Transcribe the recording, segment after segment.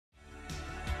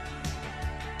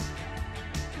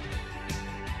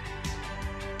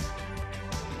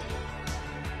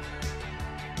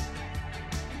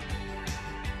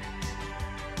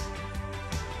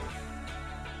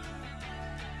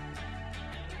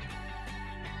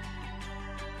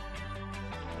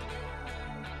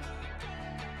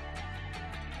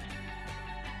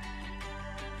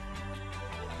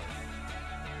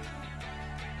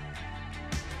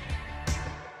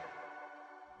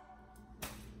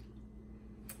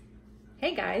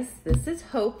Hey guys, this is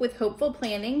Hope with Hopeful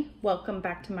Planning. Welcome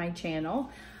back to my channel.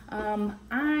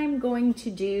 I'm going to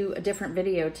do a different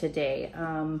video today.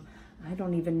 I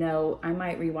don't even know. I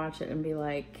might rewatch it and be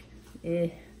like,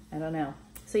 I don't know.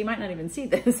 So you might not even see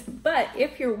this, but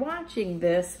if you're watching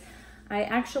this, I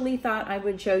actually thought I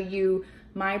would show you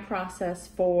my process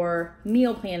for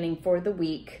meal planning for the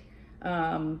week.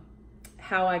 How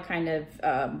I kind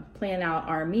of plan out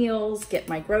our meals, get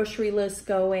my grocery list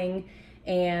going,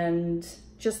 and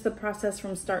just the process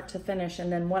from start to finish.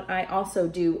 And then what I also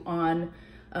do on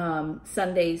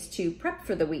Sundays to prep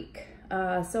for the week.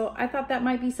 So I thought that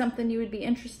might be something you would be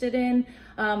interested in.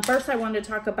 First, I wanted to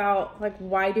talk about like,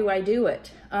 why do I do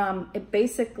it? It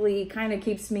basically kind of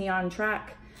keeps me on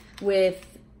track with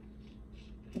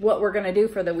what we're gonna do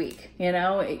for the week. You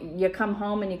know, you come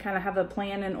home and you kind of have a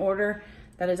plan in order.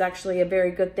 That is actually a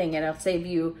very good thing. It'll save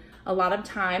you a lot of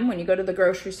time when you go to the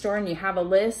grocery store and you have a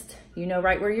list, you know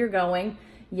right where you're going.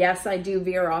 Yes, I do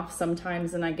veer off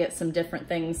sometimes and I get some different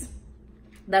things.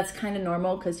 That's kind of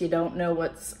normal because you don't know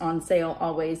what's on sale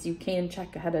always. You can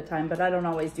check ahead of time, but I don't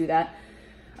always do that.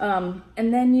 And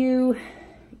then you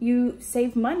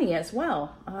save money as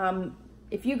well.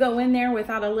 If you go in there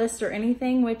without a list or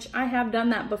anything, which I have done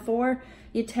that before,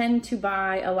 you tend to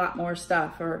buy a lot more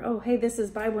stuff, or, oh, hey, this is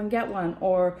buy one, get one,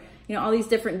 or, you know, all these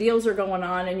different deals are going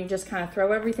on and you just kind of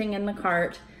throw everything in the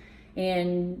cart.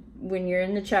 And when you're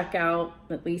in the checkout,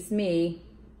 at least me,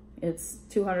 it's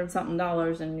 $200 something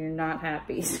and you're not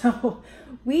happy. So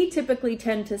we typically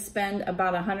tend to spend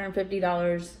about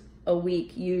 $150 a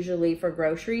week usually for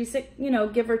groceries, you know,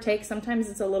 give or take. Sometimes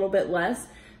it's a little bit less.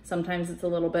 Sometimes it's a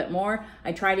little bit more.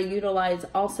 I try to utilize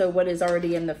also what is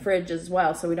already in the fridge as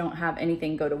well, so we don't have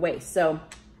anything go to waste. So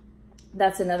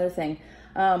that's another thing.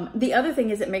 The other thing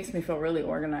is it makes me feel really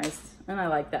organized, and I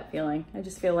like that feeling. I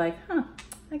just feel like,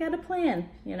 I got a plan,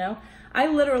 you know? I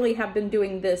literally have been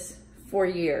doing this for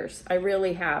years. I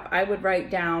really have. I would write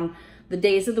down the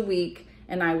days of the week,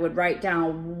 and I would write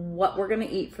down what we're gonna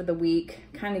eat for the week,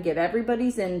 kind of get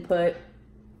everybody's input.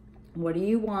 What do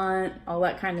you want? All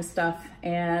that kind of stuff,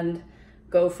 and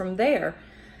go from there.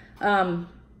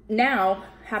 Now,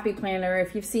 Happy Planner,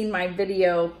 if you've seen my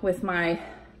video with my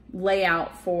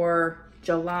layout for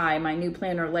July, my new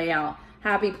planner layout,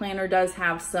 Happy Planner does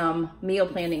have some meal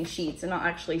planning sheets, and I'll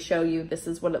actually show you this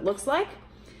is what it looks like.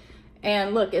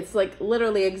 And look, it's like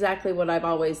literally exactly what I've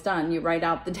always done. You write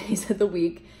out the days of the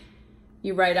week,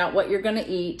 you write out what you're gonna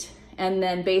eat, and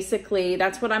then basically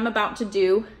that's what I'm about to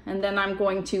do. And then I'm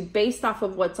going to, based off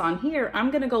of what's on here, I'm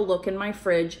gonna go look in my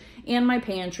fridge and my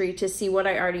pantry to see what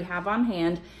I already have on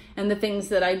hand, and the things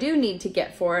that I do need to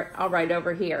get for it, I'll write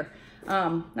over here.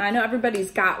 Now I know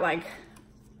everybody's got like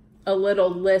a little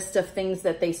list of things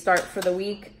that they start for the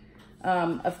week,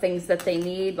 of things that they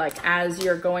need. Like as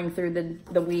you're going through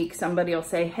the week, somebody will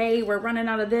say, hey, we're running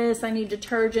out of this, I need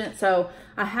detergent. So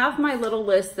I have my little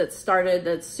list that started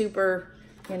that's super,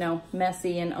 you know,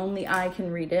 messy, and only I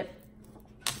can read it.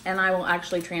 And I will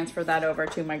actually transfer that over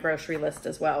to my grocery list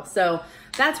as well. So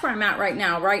that's where I'm at right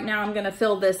now. Right now I'm gonna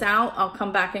fill this out. I'll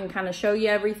come back and kind of show you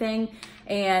everything.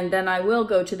 And then I will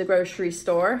go to the grocery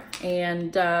store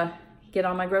and get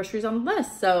all my groceries on the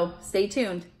list. So stay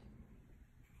tuned.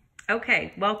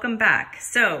 Okay, welcome back.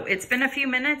 So it's been a few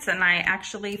minutes and I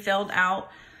actually filled out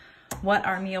what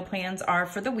our meal plans are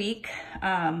for the week.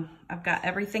 I've got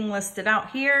everything listed out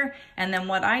here. And then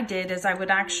what I did is I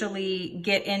would actually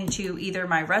get into either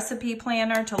my recipe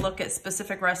planner to look at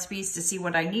specific recipes to see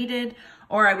what I needed,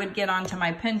 or I would get onto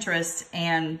my Pinterest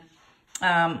and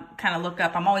kind of look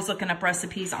up. I'm always looking up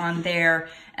recipes on there,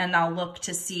 and I'll look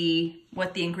to see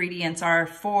what the ingredients are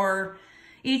for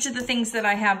each of the things that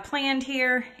I have planned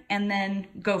here, and then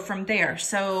go from there.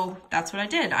 So that's what I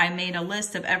did. I made a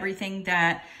list of everything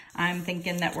that I'm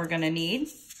thinking that we're gonna need.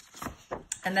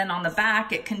 And then on the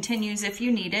back, it continues if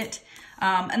you need it.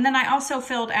 And then I also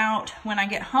filled out, when I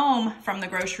get home from the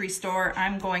grocery store,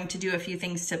 I'm going to do a few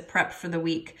things to prep for the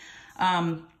week.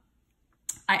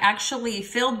 I actually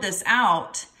filled this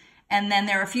out, and then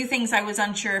there are a few things I was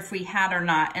unsure if we had or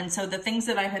not. And so the things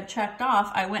that I had checked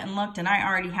off, I went and looked and I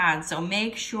already had. So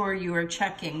make sure you are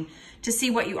checking to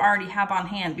see what you already have on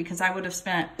hand, because I would have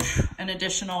spent an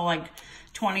additional like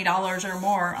 $20 or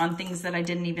more on things that I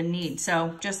didn't even need.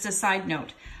 So just a side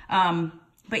note.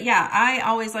 But yeah, I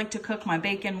always like to cook my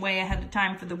bacon way ahead of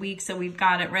time for the week, so we've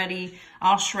got it ready.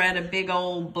 I'll shred a big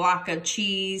old block of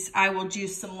cheese. I will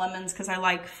juice some lemons because I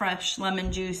like fresh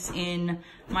lemon juice in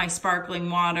my sparkling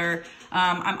water.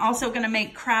 I'm also gonna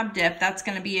make crab dip. That's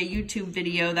gonna be a YouTube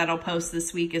video that I'll post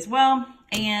this week as well.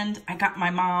 And I got my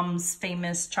mom's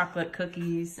famous chocolate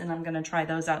cookies, and I'm gonna try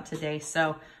those out today.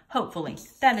 So Hopefully,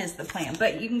 that is the plan.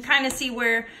 But you can kind of see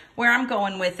where I'm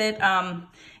going with it.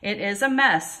 It is a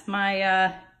mess.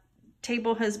 My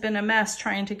table has been a mess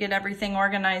trying to get everything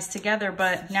organized together,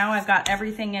 but now I've got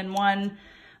everything on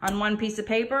one piece of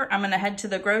paper. I'm gonna head to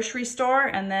the grocery store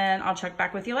and then I'll check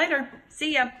back with you later.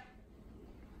 See ya.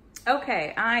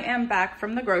 Okay, I am back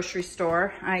from the grocery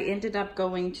store. I ended up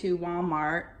going to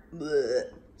Walmart.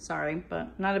 Blech. Sorry,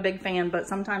 but not a big fan, but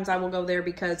sometimes I will go there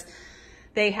because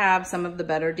they have some of the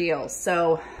better deals.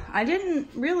 So I did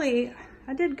good.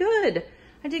 I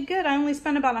did good. I only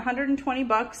spent about 120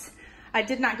 bucks. I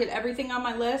did not get everything on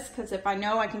my list because if I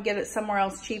know I can get it somewhere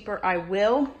else cheaper, I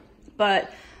will.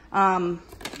 But kind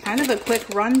of a quick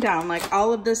rundown, like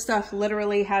all of this stuff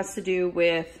literally has to do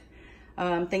with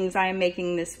things I am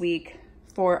making this week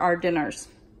for our dinners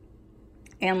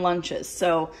and lunches.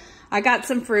 So I got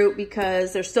some fruit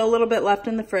because there's still a little bit left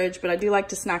in the fridge, but I do like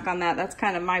to snack on that. That's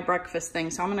kind of my breakfast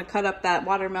thing. So I'm gonna cut up that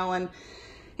watermelon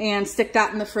and stick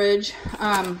that in the fridge.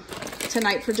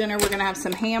 Tonight for dinner, we're gonna have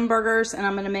some hamburgers and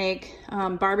I'm gonna make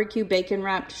barbecue bacon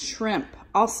wrapped shrimp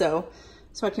also.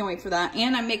 So I can't wait for that.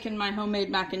 And I'm making my homemade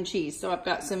mac and cheese. So I've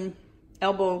got some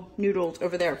elbow noodles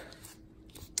over there.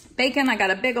 Bacon, I got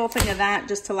a big old thing of that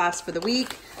just to last for the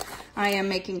week. I am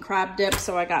making crab dip,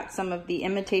 so I got some of the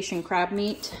imitation crab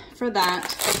meat for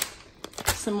that.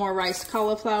 Some more riced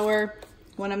cauliflower.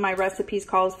 One of my recipes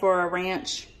calls for a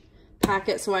ranch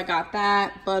packet, so I got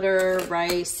that. Butter,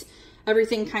 rice,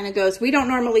 everything kind of goes. We don't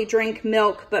normally drink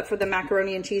milk, but for the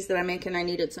macaroni and cheese that I'm making, I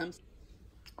needed some.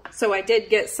 So I did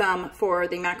get some for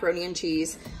the macaroni and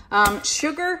cheese.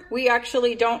 Sugar, we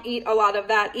actually don't eat a lot of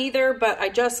that either, but I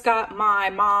just got my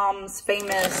mom's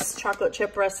famous chocolate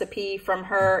chip recipe from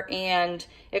her and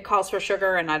it calls for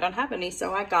sugar and I don't have any,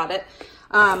 so I got it.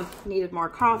 Needed more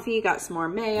coffee, got some more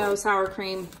mayo, sour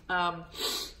cream,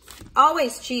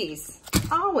 always cheese,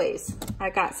 always. I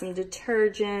got some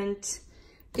detergent,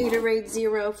 Gatorade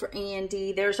Zero for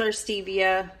Andy. There's our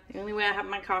stevia. The only way I have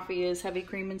my coffee is heavy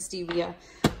cream and stevia.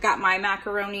 Got my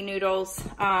macaroni noodles.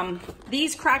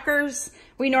 These crackers,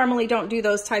 we normally don't do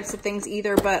those types of things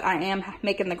either, but I am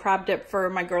making the crab dip for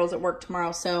my girls at work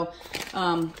tomorrow. So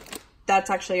that's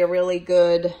actually a really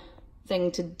good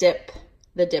thing to dip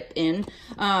the dip in.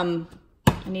 I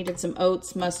needed some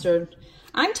oats, mustard.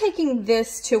 I'm taking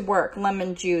this to work,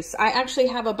 lemon juice. I actually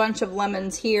have a bunch of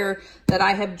lemons here that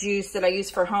I have juiced that I use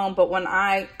for home, but when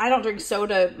I don't drink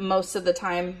soda most of the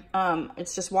time.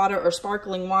 It's just water or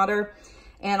sparkling water.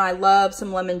 And I love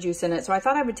some lemon juice in it. So I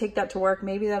thought I would take that to work.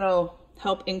 Maybe that'll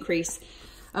help increase.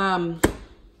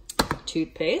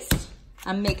 Toothpaste.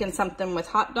 I'm making something with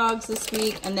hot dogs this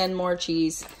week and then more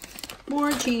cheese.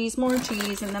 More cheese, more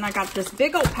cheese. And then I got this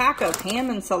big old pack of ham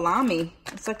and salami.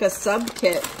 It's like a sub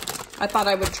kit. I thought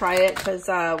I would try it because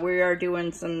we are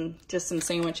doing just some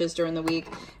sandwiches during the week.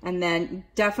 And then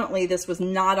definitely this was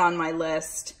not on my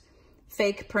list.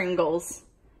 Fake Pringles.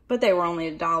 But they were only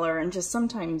 $1 and just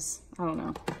sometimes, I don't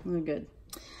know, they're good.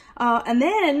 And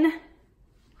then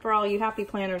for all you happy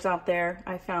planners out there,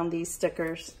 I found these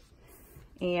stickers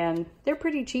and they're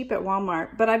pretty cheap at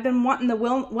Walmart, but I've been wanting the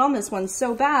wellness ones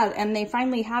so bad and they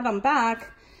finally had them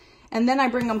back and then I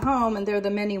bring them home and they're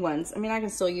the mini ones. I mean, I can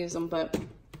still use them, but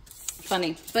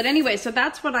funny. But anyway, so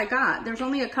that's what I got. There's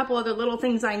only a couple other little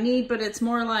things I need, but it's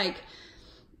more like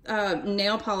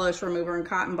nail polish remover and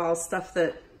cotton balls, stuff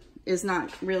that is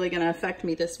not really going to affect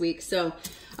me this week. So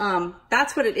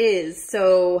that's what it is.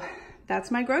 So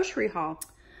that's my grocery haul.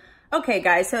 Okay,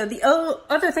 guys. So the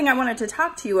other thing I wanted to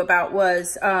talk to you about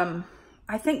was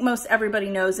I think most everybody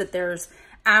knows that there's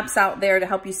apps out there to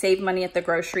help you save money at the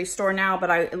grocery store now. But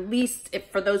at least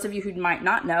for those of you who might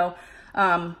not know,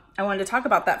 I wanted to talk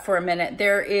about that for a minute.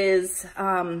 There is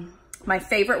my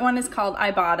favorite one is called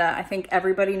Ibotta. I think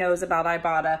everybody knows about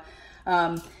Ibotta.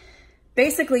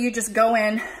 Basically, you just go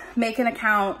in, make an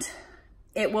account.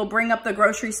 It will bring up the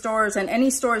grocery stores and any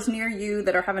stores near you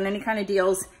that are having any kind of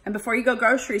deals. And before you go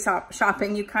grocery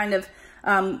shopping, you kind of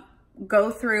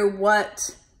go through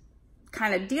what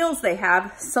kind of deals they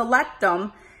have, select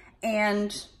them,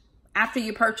 and after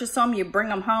you purchase them, you bring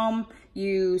them home,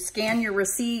 you scan your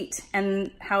receipt,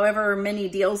 and however many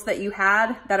deals that you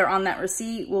had that are on that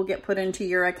receipt will get put into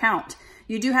your account.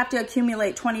 You do have to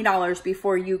accumulate $20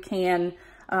 before you can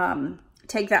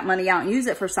take that money out and use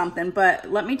it for something.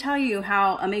 But let me tell you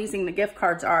how amazing the gift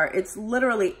cards are. It's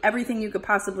literally everything you could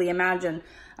possibly imagine.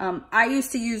 I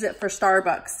used to use it for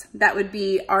Starbucks. That would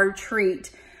be our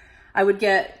treat. I would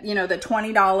get, you know, the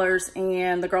 $20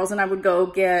 and the girls and I would go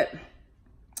get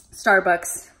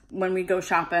Starbucks when we go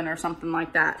shopping or something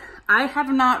like that. I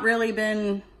have not really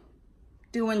been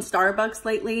doing Starbucks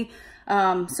lately.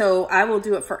 So I will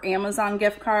do it for Amazon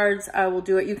gift cards. I will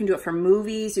do it. You can do it for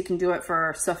movies. You can do it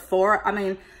for Sephora. I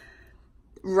mean,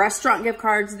 restaurant gift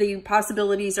cards, the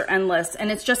possibilities are endless.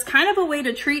 And it's just kind of a way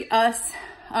to treat us,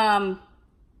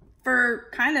 for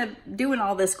kind of doing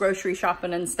all this grocery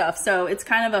shopping and stuff. So it's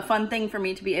kind of a fun thing for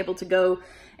me to be able to go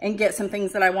and get some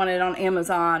things that I wanted on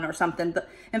Amazon or something.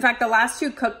 In fact, the last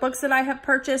 2 cookbooks that I have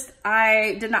purchased,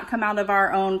 I did not come out of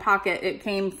our own pocket. It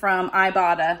came from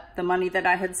Ibotta, the money that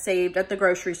I had saved at the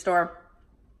grocery store.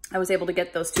 I was able to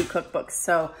get those 2 cookbooks.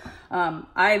 So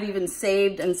I've even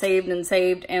saved and saved and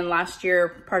saved. And last year,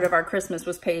 part of our Christmas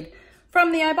was paid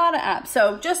from the Ibotta app.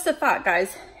 So just a thought,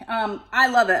 guys. I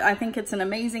love it. I think it's an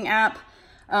amazing app.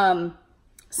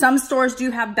 Some stores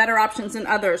do have better options than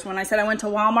others. When I said I went to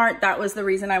Walmart, that was the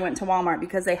reason I went to Walmart,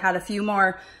 because they had a few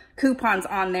more coupons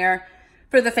on there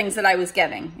for the things that I was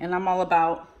getting. And I'm all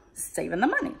about saving the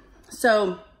money.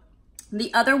 So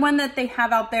the other one that they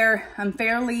have out there, I'm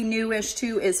fairly newish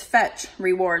to, is Fetch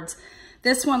Rewards.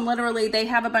 This one, literally, they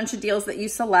have a bunch of deals that you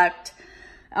select.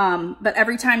 But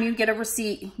every time you get a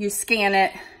receipt, you scan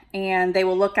it and they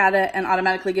will look at it and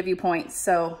automatically give you points.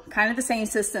 So kind of the same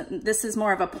system. This is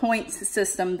more of a points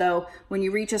system though. When you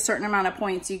reach a certain amount of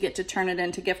points, you get to turn it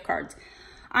into gift cards.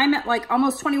 I'm at like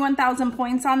almost 21,000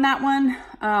 points on that one.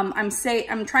 I'm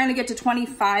trying to get to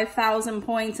 25,000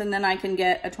 points and then I can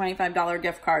get a $25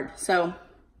 gift card. So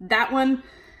that one,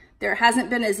 there hasn't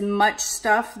been as much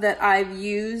stuff that I've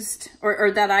used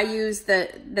or that I use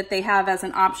that they have as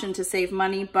an option to save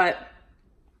money, but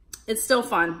it's still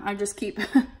fun. I just keep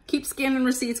scanning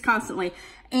receipts constantly.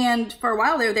 And for a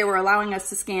while there, they were allowing us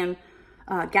to scan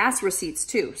gas receipts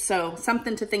too. So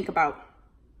something to think about.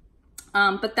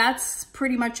 But that's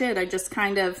pretty much it. I just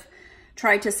kind of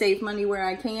try to save money where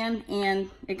I can,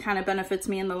 and it kind of benefits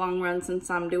me in the long run since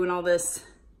I'm doing all this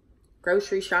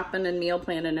grocery shopping and meal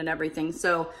planning and everything.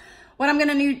 So what I'm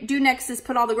gonna do next is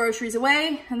put all the groceries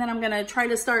away, and then I'm gonna try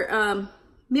to start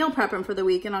meal prepping for the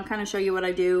week, and I'll kind of show you what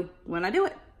I do when I do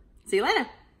it. See you later.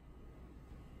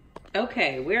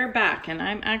 Okay, we're back, and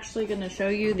I'm actually gonna show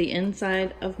you the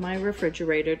inside of my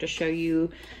refrigerator to show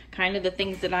you kind of the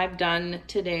things that I've done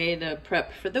today to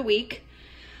prep for the week.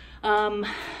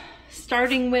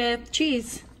 Starting with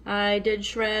cheese. I did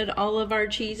shred all of our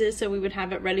cheeses so we would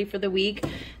have it ready for the week.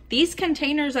 These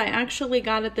containers I actually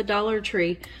got at the Dollar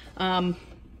Tree.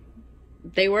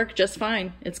 They work just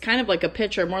fine. It's kind of like a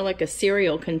pitcher, more like a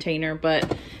cereal container,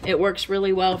 but it works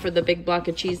really well for the big block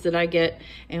of cheese that I get.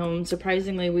 And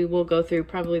surprisingly, we will go through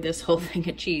probably this whole thing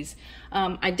of cheese.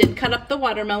 I did cut up the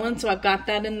watermelon, so I've got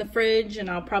that in the fridge, and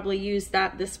I'll probably use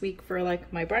that this week for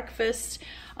like my breakfast.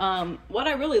 What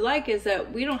I really like is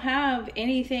that we don't have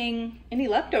any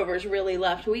leftovers really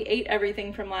left. We ate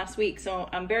everything from last week, so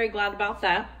I'm very glad about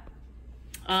that.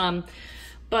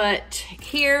 But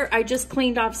here I just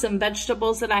cleaned off some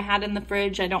vegetables that I had in the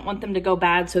fridge. I don't want them to go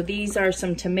bad. So these are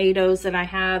some tomatoes that I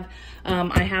have.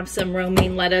 I have some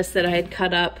romaine lettuce that I had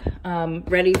cut up,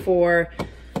 ready for,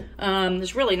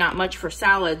 there's really not much for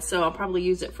salad, so I'll probably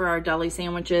use it for our deli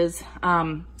sandwiches.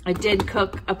 I did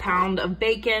cook a pound of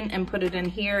bacon and put it in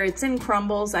here. It's in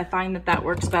crumbles. I find that that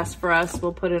works best for us.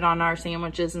 We'll put it on our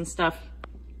sandwiches and stuff.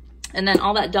 And then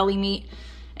all that deli meat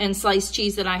and sliced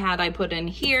cheese that I had, I put in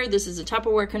here. This is a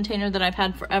Tupperware container that I've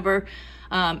had forever.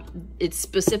 It's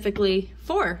specifically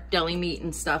for deli meat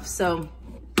and stuff. So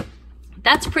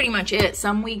that's pretty much it.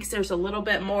 Some weeks there's a little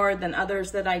bit more than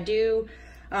others that I do.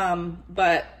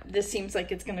 But this seems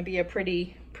like it's gonna be a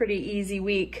pretty easy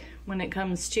week when it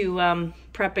comes to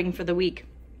prepping for the week.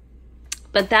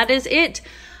 But that is it.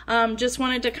 Just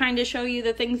wanted to kind of show you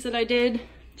the things that I did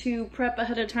to prep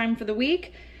ahead of time for the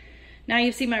week. Now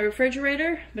you've seen my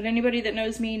refrigerator, but anybody that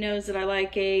knows me knows that I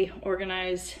like a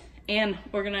organized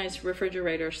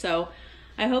refrigerator. So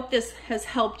I hope this has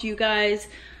helped you guys,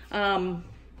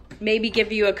 maybe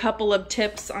give you a couple of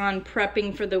tips on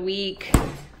prepping for the week,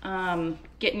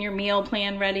 getting your meal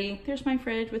plan ready. There's my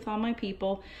fridge with all my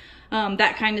people,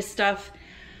 that kind of stuff.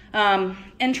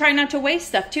 And try not to waste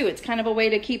stuff too. It's kind of a way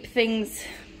to keep things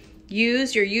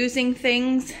used. You're using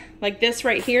things like this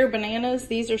right here, bananas.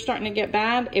 These are starting to get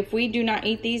bad. If we do not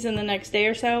eat these in the next day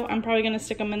or so, I'm probably gonna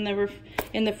stick them in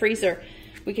the freezer.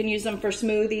 We can use them for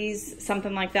smoothies,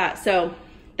 something like that. So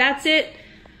that's it.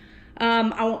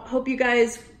 I hope you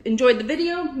guys enjoyed the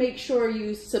video. Make sure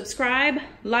you subscribe,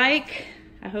 like.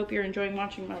 I hope you're enjoying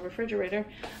watching my refrigerator,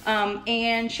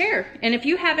 and share. And if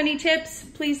you have any tips,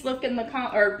 please look in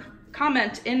the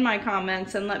comment in my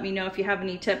comments and let me know if you have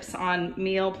any tips on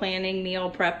meal planning, meal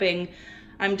prepping.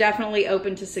 I'm definitely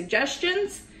open to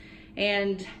suggestions,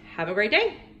 and have a great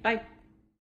day. Bye.